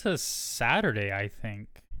weird. That's a Saturday, I think.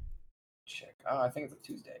 Check. Oh, I think it's a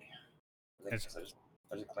Tuesday. I just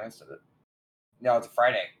glanced at it. No, it's a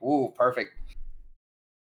Friday. Ooh, perfect.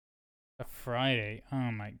 A Friday.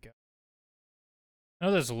 Oh my god. I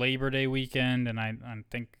know there's Labor Day weekend, and I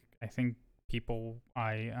think people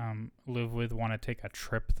I live with want to take a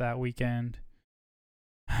trip that weekend.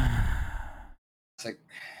 It's like,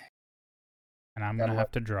 and I'm gonna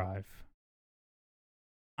have to drive.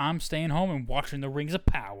 I'm staying home and watching The Rings of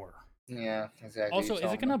Power. Yeah, exactly. Also,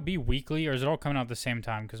 is it gonna be weekly or is it all coming out at the same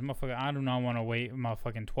time? Because motherfucker, I do not want to wait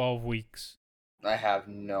motherfucking 12 weeks. I have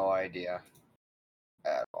no idea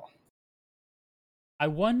at all. I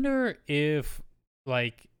wonder if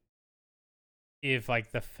the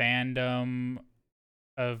fandom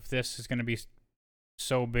of this is gonna be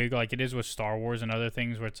so big, like it is with Star Wars and other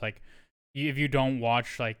things, where it's like, if you don't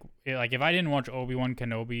watch, like if I didn't watch Obi-Wan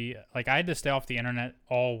Kenobi, like I had to stay off the internet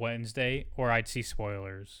all Wednesday or I'd see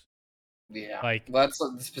spoilers. Yeah, like that's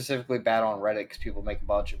specifically bad on Reddit because people make a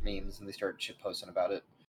bunch of memes and they start shit posting about it.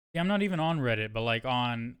 Yeah, I'm not even on Reddit, but like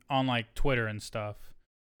on like Twitter and stuff.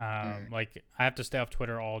 Like I have to stay off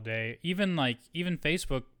Twitter all day. Even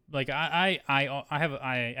Facebook. Like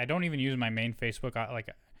I don't even use my main Facebook.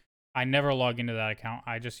 I never log into that account.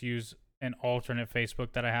 I just use an alternate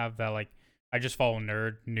Facebook that I have that I just follow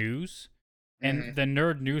nerd news, and the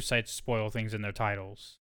nerd news sites spoil things in their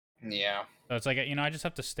titles. Yeah. So it's like, I just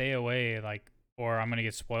have to stay away, or I'm gonna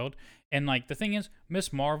get spoiled. And the thing is,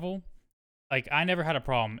 Miss Marvel, I never had a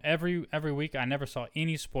problem. Every week, I never saw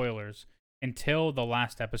any spoilers until the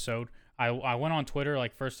last episode. I went on Twitter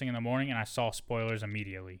first thing in the morning, and I saw spoilers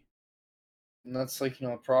immediately. And that's a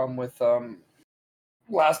problem with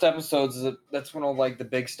last episodes. Is that's when all the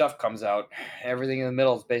big stuff comes out. Everything in the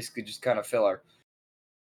middle is basically just kind of filler.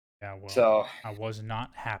 Yeah, well, so I was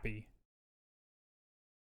not happy.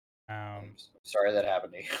 I'm sorry that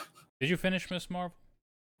happened to you. Did you finish Miss Marvel?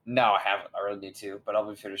 No, I haven't. I really need to, but I'll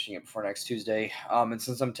be finishing it before next Tuesday. And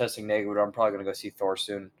since I'm testing negative, I'm probably gonna go see Thor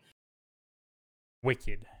soon.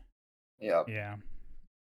 Wicked. Yeah. Yeah.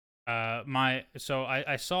 I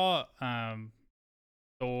saw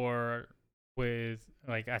Thor with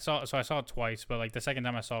I saw it twice, but the second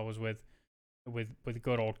time I saw it was with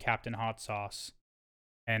good old Captain Hot Sauce,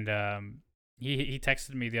 and he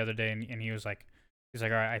texted me the other day and he was like, all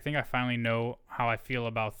right, I think I finally know how I feel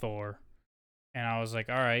about Thor, and I was like,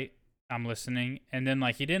 all right, I'm listening, and then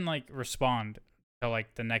he didn't respond till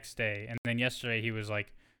the next day, and then yesterday he was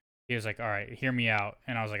like, all right, hear me out,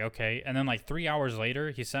 and I was like, okay, and then 3 hours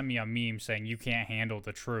later he sent me a meme saying you can't handle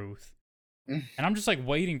the truth. And I'm just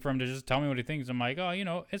waiting for him to just tell me what he thinks. I'm like,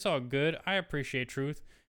 oh, it's all good. I appreciate truth.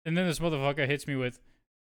 And then this motherfucker hits me with,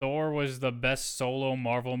 Thor was the best solo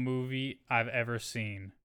Marvel movie I've ever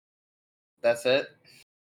seen. That's it?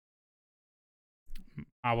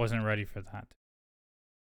 I wasn't ready for that.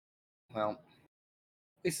 Well,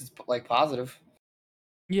 at least it's positive.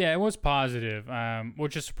 Yeah, it was positive,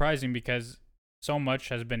 which is surprising because so much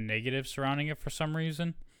has been negative surrounding it for some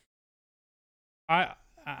reason.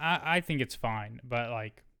 I think it's fine, but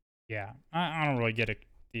yeah, I don't really get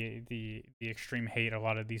the extreme hate a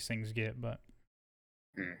lot of these things get, but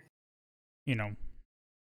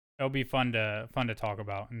it'll be fun to talk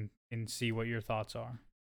about and see what your thoughts are.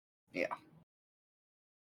 Yeah.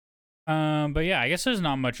 But yeah, I guess there's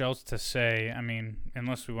not much else to say. I mean,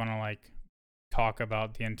 unless we want to talk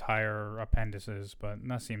about the entire appendices, but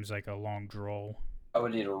that seems like a long droll. I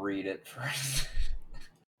would need to read it first.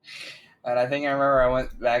 And I think I remember I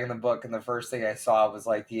went back in the book, and the first thing I saw was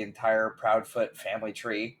the entire Proudfoot family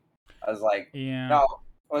tree. I was like, yeah. No,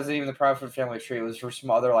 it wasn't even the Proudfoot family tree. It was for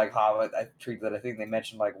some other Hobbit tree that I think they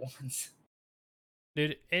mentioned once.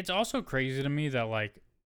 Dude, it's also crazy to me that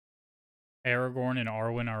Aragorn and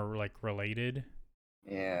Arwen are related.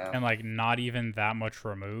 Yeah. And not even that much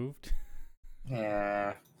removed.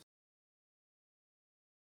 Yeah.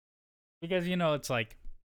 Because it's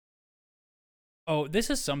oh, this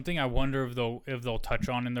is something I wonder if they'll touch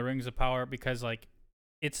on in the Rings of Power, because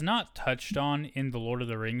it's not touched on in the Lord of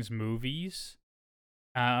the Rings movies,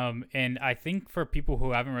 And I think for people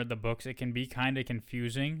who haven't read the books, it can be kind of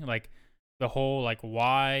confusing. Like the whole like,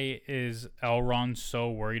 why is Elrond so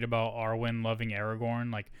worried about Arwen loving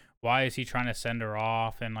Aragorn? Like, why is he trying to send her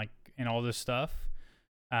off and like and all this stuff?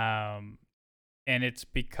 Um, and it's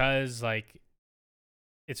because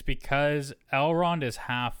Elrond is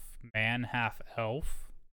half man, half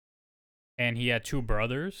elf, and he had two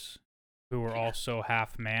brothers who were also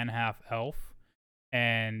half man, half elf,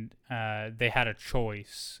 and they had a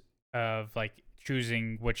choice of like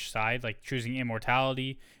choosing which side, like choosing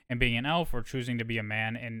immortality and being an elf, or choosing to be a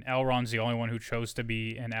man. And Elrond's the only one who chose to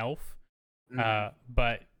be an elf.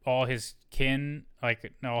 But all his kin,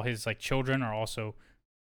 like all his like children, are also,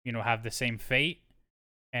 have the same fate,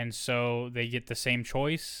 and so they get the same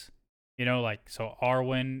choice. Like so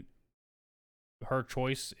Arwen, her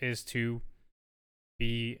choice is to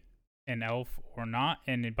be an elf or not,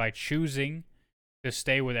 and by choosing to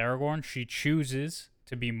stay with Aragorn, she chooses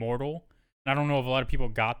to be mortal. And I don't know if a lot of people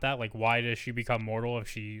got that. Like, why does she become mortal if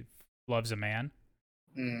she loves a man?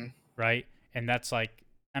 Right? And that's like,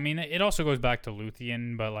 I mean, it also goes back to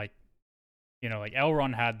Luthien, but like, like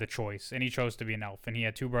Elrond had the choice, and he chose to be an elf, and he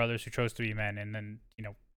had two brothers who chose to be men, and then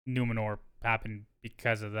Numenor happened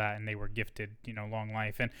because of that, and they were gifted long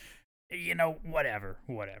life, and whatever.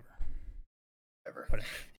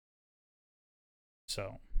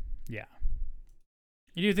 So, yeah.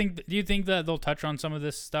 Do you think that they'll touch on some of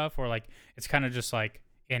this stuff, or like it's kind of just like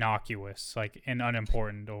innocuous, like and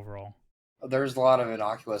unimportant overall? There's a lot of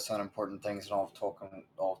innocuous, unimportant things in all of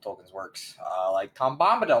Tolkien's works, like Tom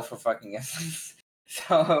Bombadil for fucking instance.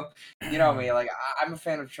 So, you know me, like I'm a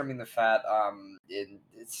fan of trimming the fat.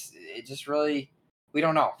 It just really, we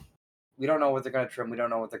don't know. We don't know what they're gonna trim. We don't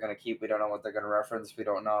know what they're gonna keep. We don't know what they're gonna reference. We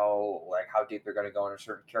don't know like how deep they're gonna go into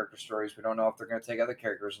certain character stories. We don't know if they're gonna take other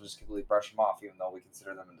characters and just completely brush them off, even though we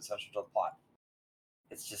consider them an essential to the plot.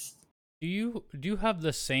 It's just. Do you have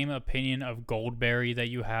the same opinion of Goldberry that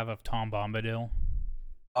you have of Tom Bombadil?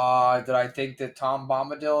 Did I think that Tom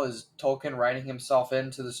Bombadil is Tolkien writing himself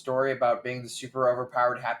into the story about being the super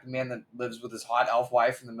overpowered happy man that lives with his hot elf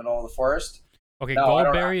wife in the middle of the forest? Okay, no,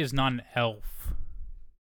 Goldberry is not an elf.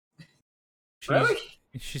 Really?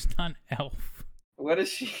 She's not an elf. What is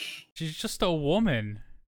she? She's just a woman.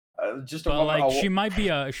 Just a woman. Like she might be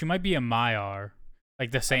a Maiar,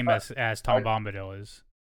 like the same as Tom Bombadil is.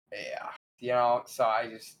 Yeah, so I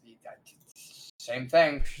just same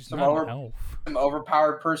thing. She's not an elf. Some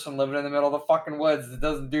overpowered person living in the middle of the fucking woods that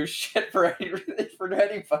doesn't do shit for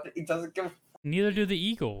anybody. He doesn't give. Neither do the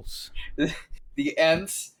Eagles. The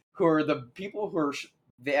Ents, who are the people who are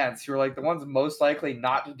the Ents, who are like the ones most likely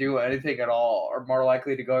not to do anything at all, are more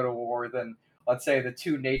likely to go to war than, let's say, the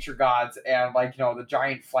two nature gods and the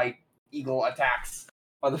giant flight eagle attacks.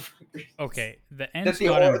 Okay, the Ents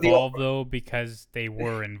got involved though because they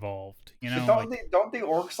were involved. Don't the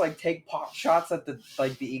orcs like take pot shots at the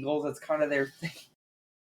eagles? That's kind of their thing.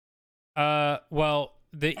 Well,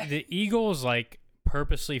 the eagles like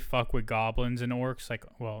purposely fuck with goblins and orcs. Like,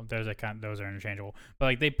 well, those are interchangeable,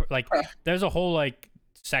 but like there's a whole like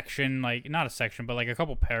section, like not a section, but like a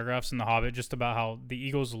couple paragraphs in The Hobbit just about how the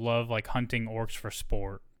eagles love like hunting orcs for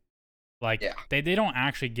sport. Like, they don't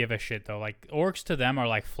actually give a shit, though. Like, orcs to them are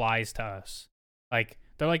like flies to us. Like,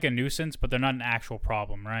 they're like a nuisance, but they're not an actual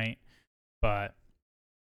problem, right? But,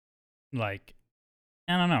 like,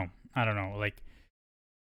 I don't know. Like,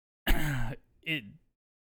 I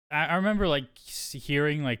remember, like,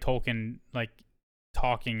 hearing, like, Tolkien, like,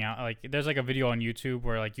 talking out. Like, there's, like, a video on YouTube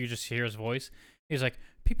where, like, you just hear his voice. He's like,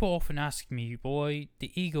 people often ask me, boy,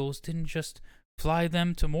 the eagles didn't just fly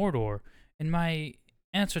them to Mordor. And my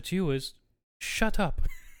answer to you is shut up.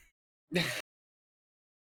 Yeah,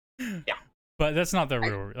 but that's not the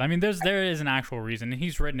real. I mean, there is an actual reason, and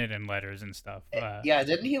he's written it in letters and stuff. Yeah,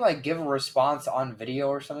 didn't he like give a response on video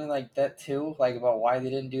or something like that too, like about why they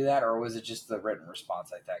didn't do that, or was it just the written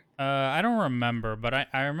response? I think. I don't remember, but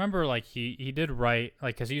I remember like he did write,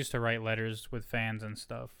 like, because he used to write letters with fans and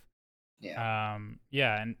stuff. Yeah.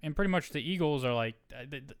 Yeah, and pretty much the Eagles are like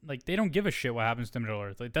they don't give a shit what happens to Middle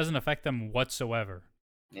Earth. It doesn't affect them whatsoever.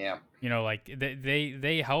 Yeah. Like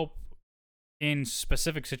they help in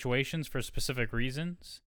specific situations for specific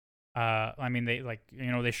reasons. I mean, they like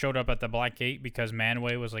they showed up at the Black Gate because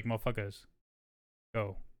Manwë was like, motherfuckers,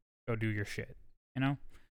 go do your shit,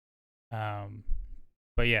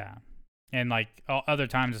 But yeah, and like other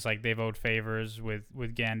times it's like they've owed favors with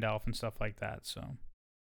Gandalf and stuff like that. So.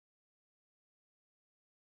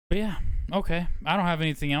 But yeah, okay. I don't have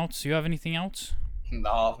anything else. You have anything else?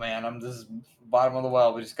 No, man. I'm just bottom of the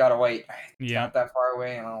well. We just gotta wait. It's yeah. not that far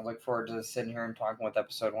away, and I'll look forward to sitting here and talking with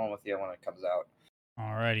episode 1 with you when it comes out.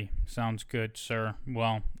 Alrighty, sounds good, sir.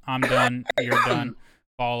 Well, I'm done. You're done.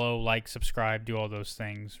 Follow, like, subscribe, do all those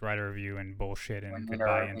things. Write a review and bullshit and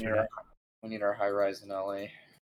goodbye, internet. We need our high rise in LA.